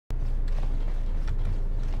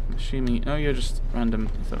assuming... Oh, you're just random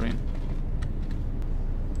Thorian.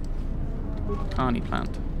 Bacani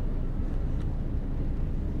plant.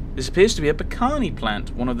 This appears to be a Bacani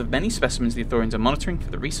plant, one of the many specimens the Thorians are monitoring for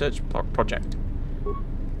the research project.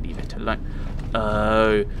 Leave it alone.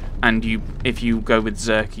 Oh, and if you go with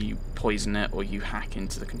Zerka, you poison it or you hack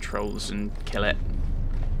into the controls and kill it.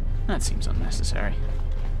 That seems unnecessary.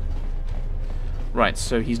 Right,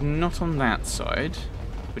 so he's not on that side,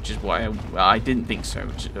 which is why I didn't think so. I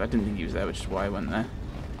didn't think he was there, which is why I went there.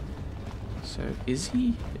 So is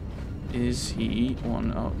he? Is he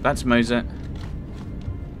on? Oh, that's Moser.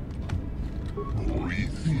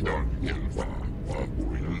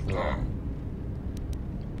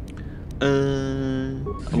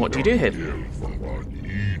 What do you do here?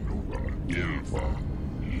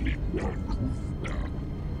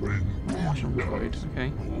 Okay.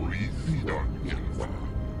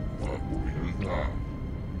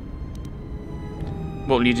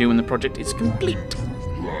 What will you do when the project is complete?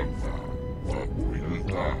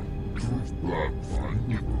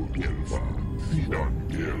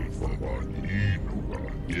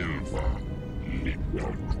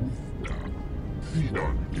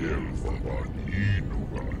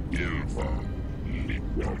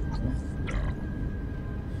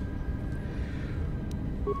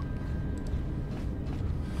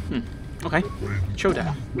 Okay.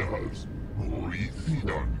 Showdown.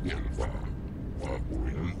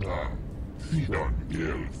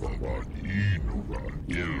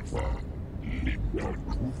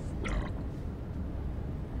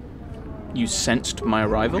 You sensed my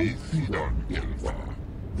arrival?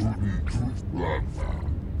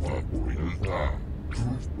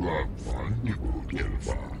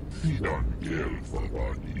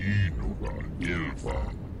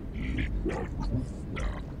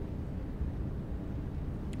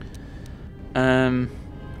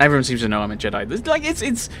 Everyone seems to know I'm a Jedi. Like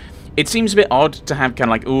it seems a bit odd to have kind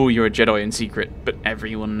of like, oh, you're a Jedi in secret, but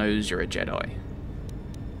everyone knows you're a Jedi.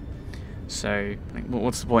 So, like,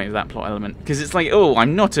 what's the point of that plot element? Because it's like, oh,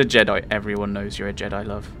 I'm not a Jedi. Everyone knows you're a Jedi,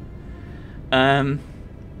 love.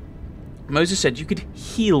 Moses said you could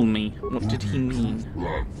heal me. What did he mean?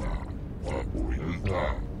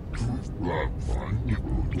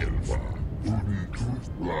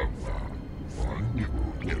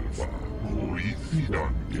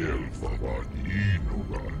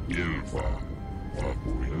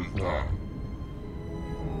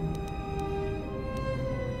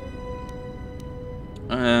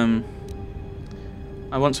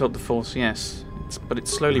 I once felt the Force, yes, but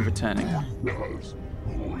it's slowly returning.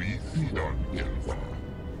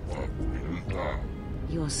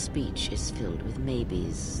 Your speech is filled with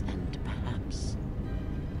maybes and perhaps.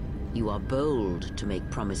 You are bold to make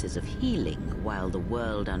promises of healing while the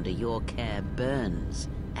world under your care burns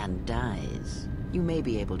and dies. You may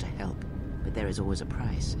be able to help, but there is always a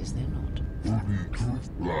price, is there not?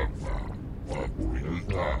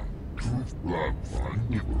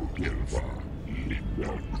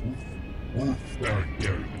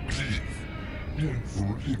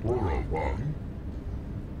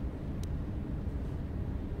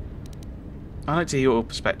 I'd like to hear your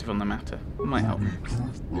perspective on the matter. It might help.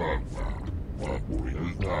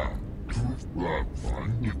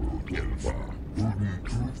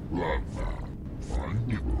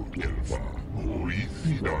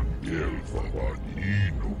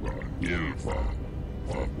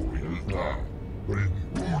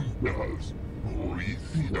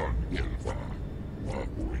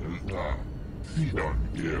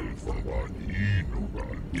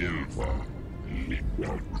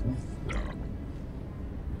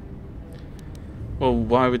 Well,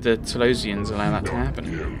 why would the Telosians allow that to happen?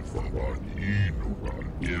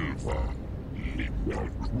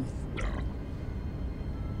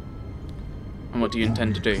 And what do you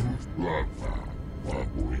intend to do?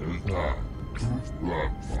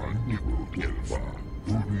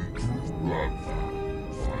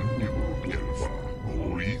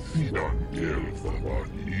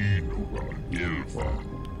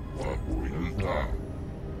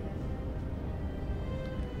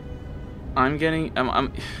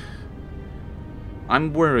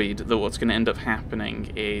 I'm worried that what's going to end up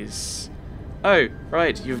happening is, oh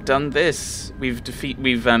right, you've done this.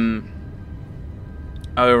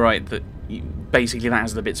 Oh right, basically that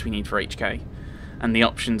has the bits we need for HK, and the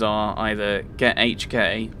options are either get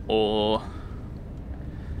HK or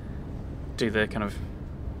do the kind of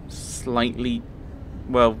slightly,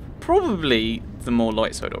 well, probably the more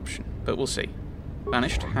light side option, but we'll see.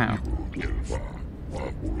 Vanished? How?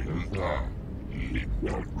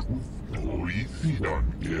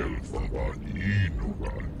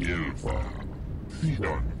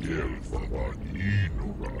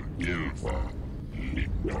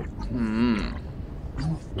 Hmm.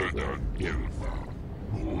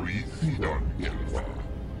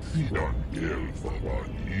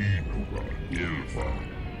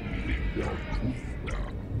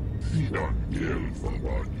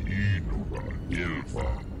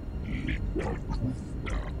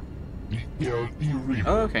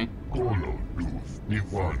 Oh, okay.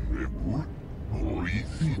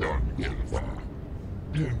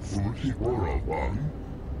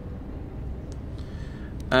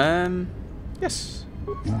 Yes.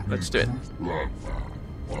 Let's do it.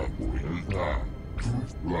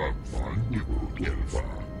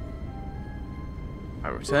 I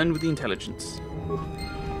return with the intelligence.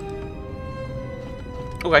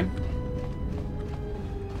 Okay.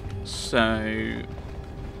 So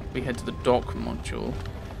we head to the dock module.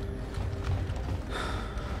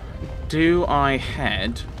 Do I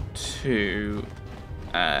head to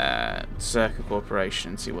Zerka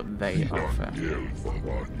Corporation and see what they offer?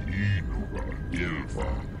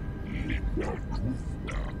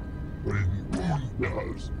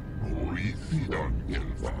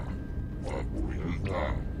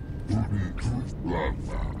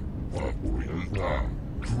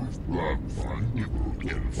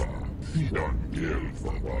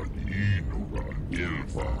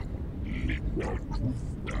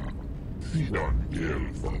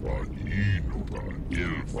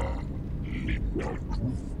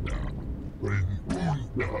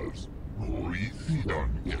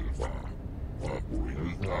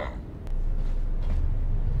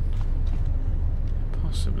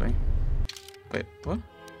 Possibly. Wait, what?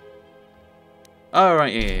 Oh,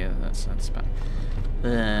 right, yeah, that's bad.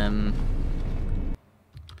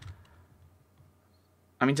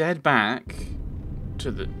 I mean, to head back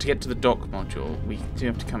to get to the dock module, we do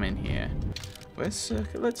have to come in here. Where's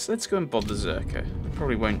Zerka? Let's go and bother Zerka. I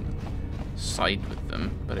probably won't side with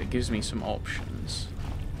them, but it gives me some options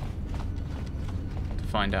to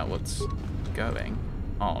find out what's going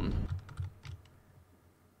on.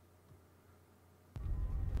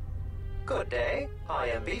 Good day. I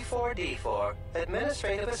am B4D4,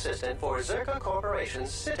 Administrative Assistant for Zerka Corporation's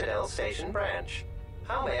Citadel Station branch.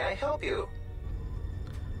 How may I help you?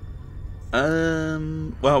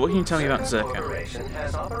 Well, what can you tell me about Zerka? Corporation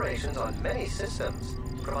has operations on many systems,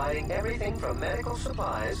 providing everything from medical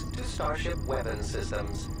supplies to starship weapon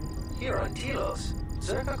systems. Here on Telos,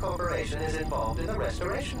 Zerka Corporation is involved in the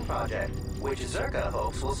restoration project, which Zerka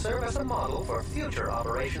hopes will serve as a model for future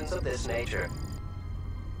operations of this nature.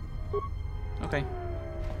 Okay.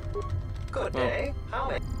 Good day. How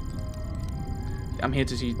may... I'm here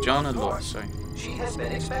to see Jana Of Law, course. so... She has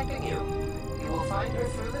been expecting you. You will find her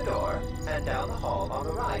through the door and down the hall on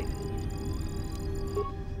the right. Where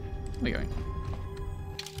are we going?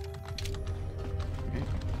 Okay.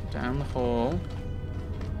 Down the hall.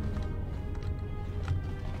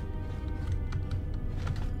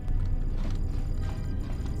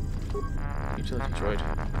 Utility droid.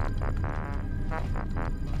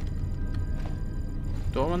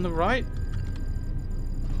 Door on the right?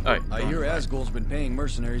 Oh, I hear Asgul's been paying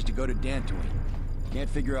mercenaries to go to Dantooine. Can't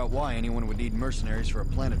figure out why anyone would need mercenaries for a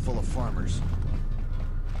planet full of farmers.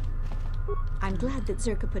 I'm glad that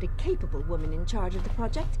Zerka put a capable woman in charge of the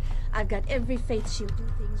project. I've got every faith she'll do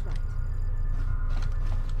things right.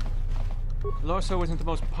 Larso isn't the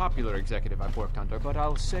most popular executive I've worked under, but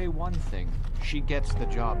I'll say one thing. She gets the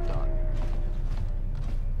job done.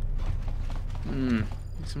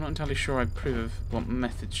 So I'm not entirely sure I approve of what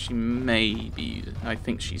method she may be. I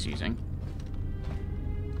think she's using.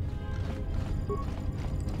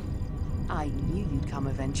 I knew you'd come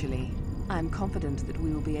eventually. I'm confident that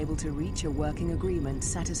we will be able to reach a working agreement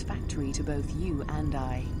satisfactory to both you and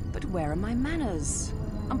I. But where are my manners?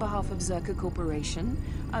 On behalf of Zerka Corporation,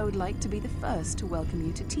 I would like to be the first to welcome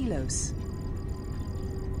you to Telos.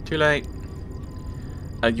 Too late.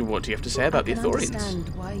 What do you have to say about the I Authorians? can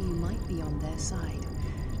understand why you might be on their side.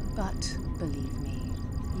 But, believe me,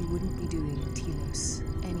 you wouldn't be doing Telos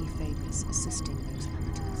any favors assisting those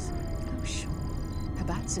amateurs. Oh, sure.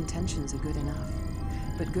 Habat's intentions are good enough,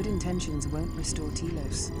 but good intentions won't restore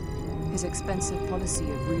Telos. His expensive policy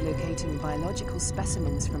of relocating biological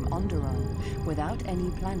specimens from Onderon without any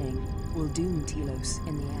planning will doom Telos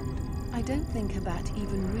in the end. I don't think Habat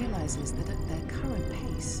even realizes that at their current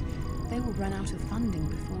pace, they will run out of funding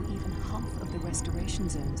before even half of the restoration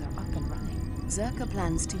zones are up and running. Zerka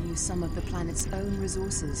plans to use some of the planet's own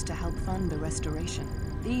resources to help fund the restoration.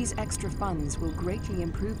 These extra funds will greatly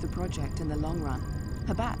improve the project in the long run.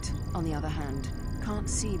 Habat, on the other hand, can't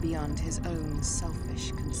see beyond his own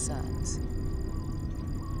selfish concerns.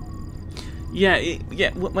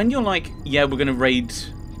 Yeah, when you're like, yeah, we're going to raid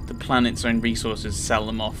the planet's own resources, sell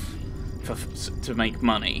them off to make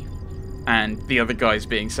money, and the other guy's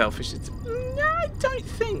being selfish, it's, I don't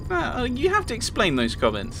think that. You have to explain those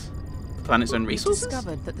comments. The planet's own resources? We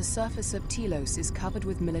discovered that the surface of Telos is covered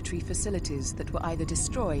with military facilities that were either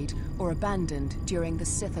destroyed or abandoned during the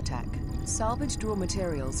Sith attack. Salvaged raw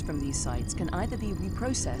materials from these sites can either be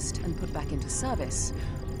reprocessed and put back into service,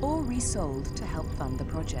 or resold to help fund the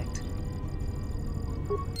project.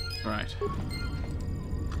 Right.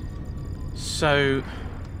 So...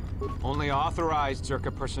 Only authorized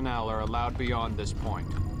Zerka personnel are allowed beyond this point.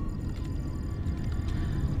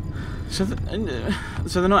 So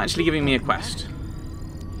they're not actually giving me a quest.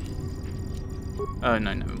 Oh,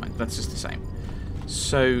 no, never mind. That's just the same.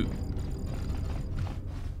 So...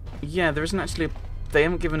 Yeah, there isn't actually they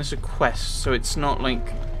haven't given us a quest, so it's not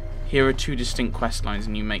like, here are two distinct quest lines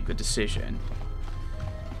and you make the decision.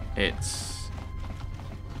 It's...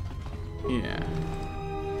 Yeah.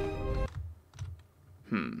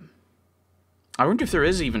 I wonder if there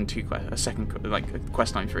is even a second, like, a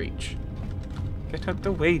quest line for each. Get out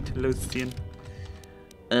the way, Telosian.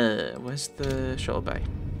 Where's the shuttle bay?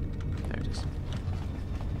 There it is.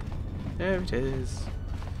 There it is.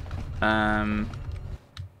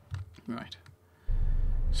 Right.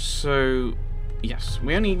 So, yes,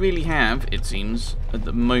 we only really have, it seems, at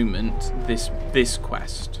the moment, this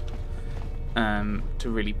quest to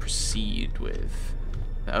really proceed with.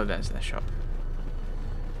 Oh, there's their shop.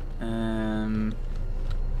 I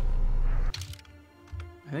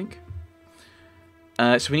think.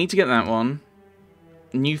 So we need to get that one.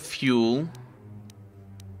 New fuel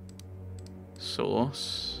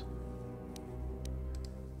source.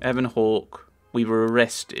 Evan Hawke. We were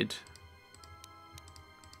arrested.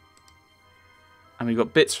 And we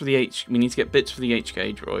got bits for the we need to get bits for the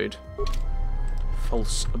HK droid.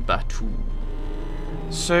 False Batu.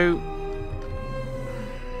 So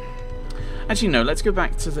actually no, let's go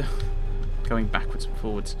back to the going backwards and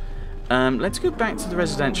forwards. Let's go back to the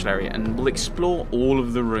residential area and we'll explore all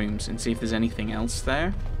of the rooms and see if there's anything else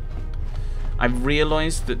there. I've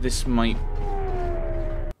realised that this might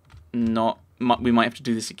not... We might have to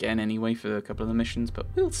do this again anyway for a couple of the missions, but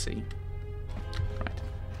we'll see. Right.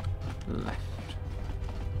 Left.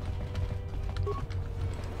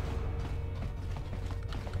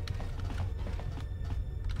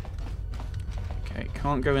 Okay,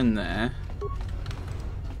 can't go in there.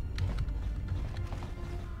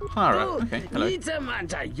 Alright, okay, hello. I'm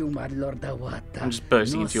just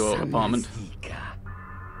bursting into your apartment.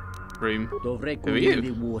 Room. Who are you?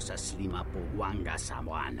 What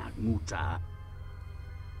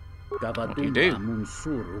do you do?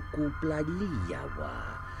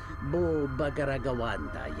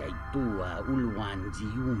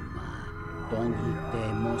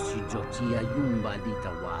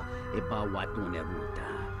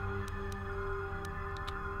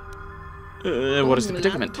 What is the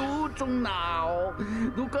predicament?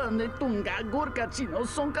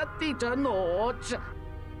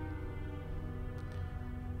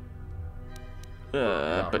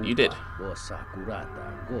 But you did.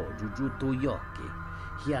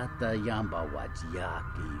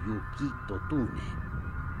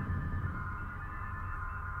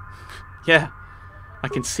 Yeah, I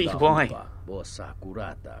can see why.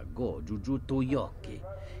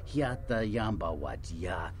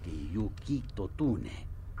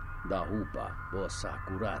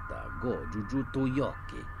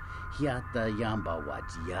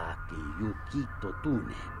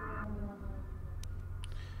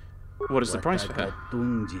 What is the price for her?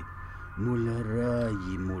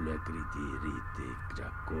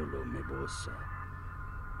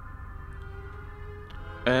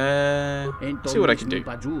 See what I can do.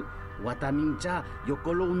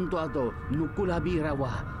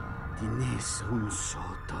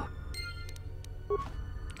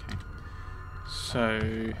 Okay.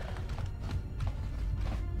 So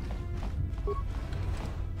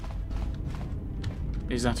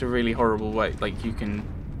is that a really horrible way? Like you can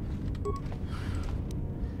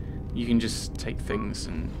just take things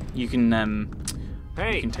and you can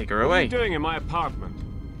hey, you can take her away. What are you doing in my apartment?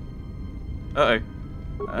 Uh-oh.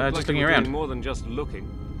 Just looking around. Doing more than just looking.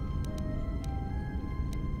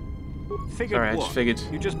 Figured Sorry, I what? just figured.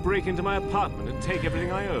 You just break into my apartment and take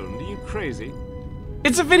everything I owned? Are you crazy?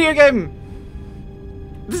 It's a video game!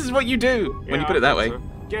 This is what you do when you put it that way. So.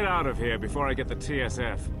 Get out of here before I get the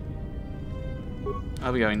TSF.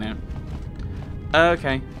 I'll be going now.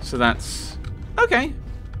 Okay, so that's... Okay.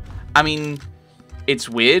 I mean, it's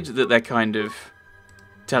weird that they're kind of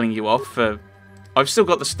telling you off for... I've still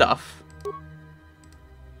got the stuff.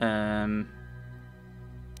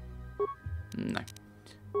 No.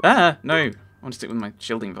 Ah, no. I want to stick with my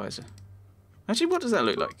shielding visor. Actually, what does that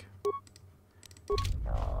look like?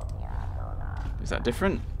 Is that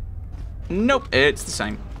different? Nope, it's the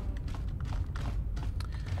same.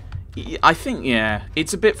 I think, yeah,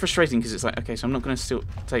 it's a bit frustrating because it's like, okay, so I'm not going to still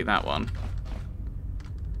take that one.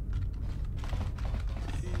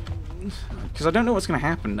 Because I don't know what's going to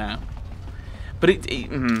happen now. But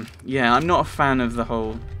yeah, I'm not a fan of the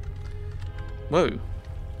whole... Whoa.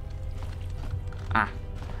 Ah.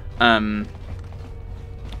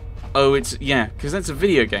 Oh, it's... Yeah, because that's a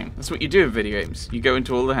video game. That's what you do in video games. You go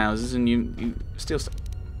into all the houses and you steal stuff.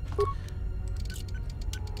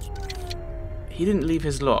 He didn't leave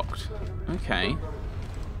his locked. Okay.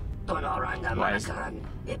 Why is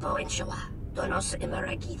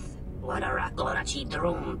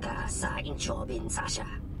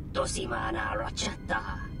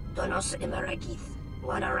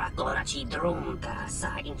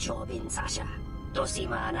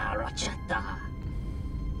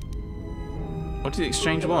what did the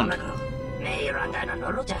exchange want? Ooh,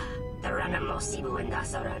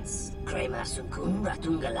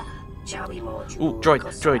 droid.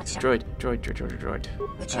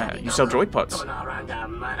 You sell droid pots.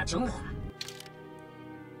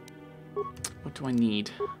 What do I need?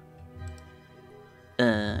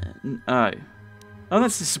 Oh,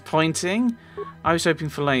 that's disappointing. I was hoping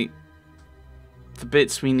for, like, the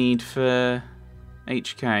bits we need for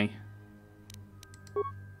HK.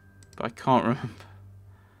 But I can't remember.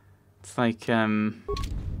 It's like,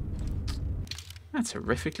 that's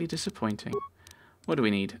horrifically disappointing. What do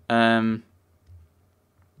we need? That's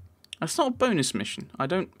not a bonus mission. I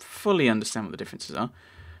don't fully understand what the differences are.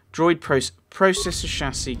 Droid processor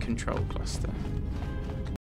chassis control cluster.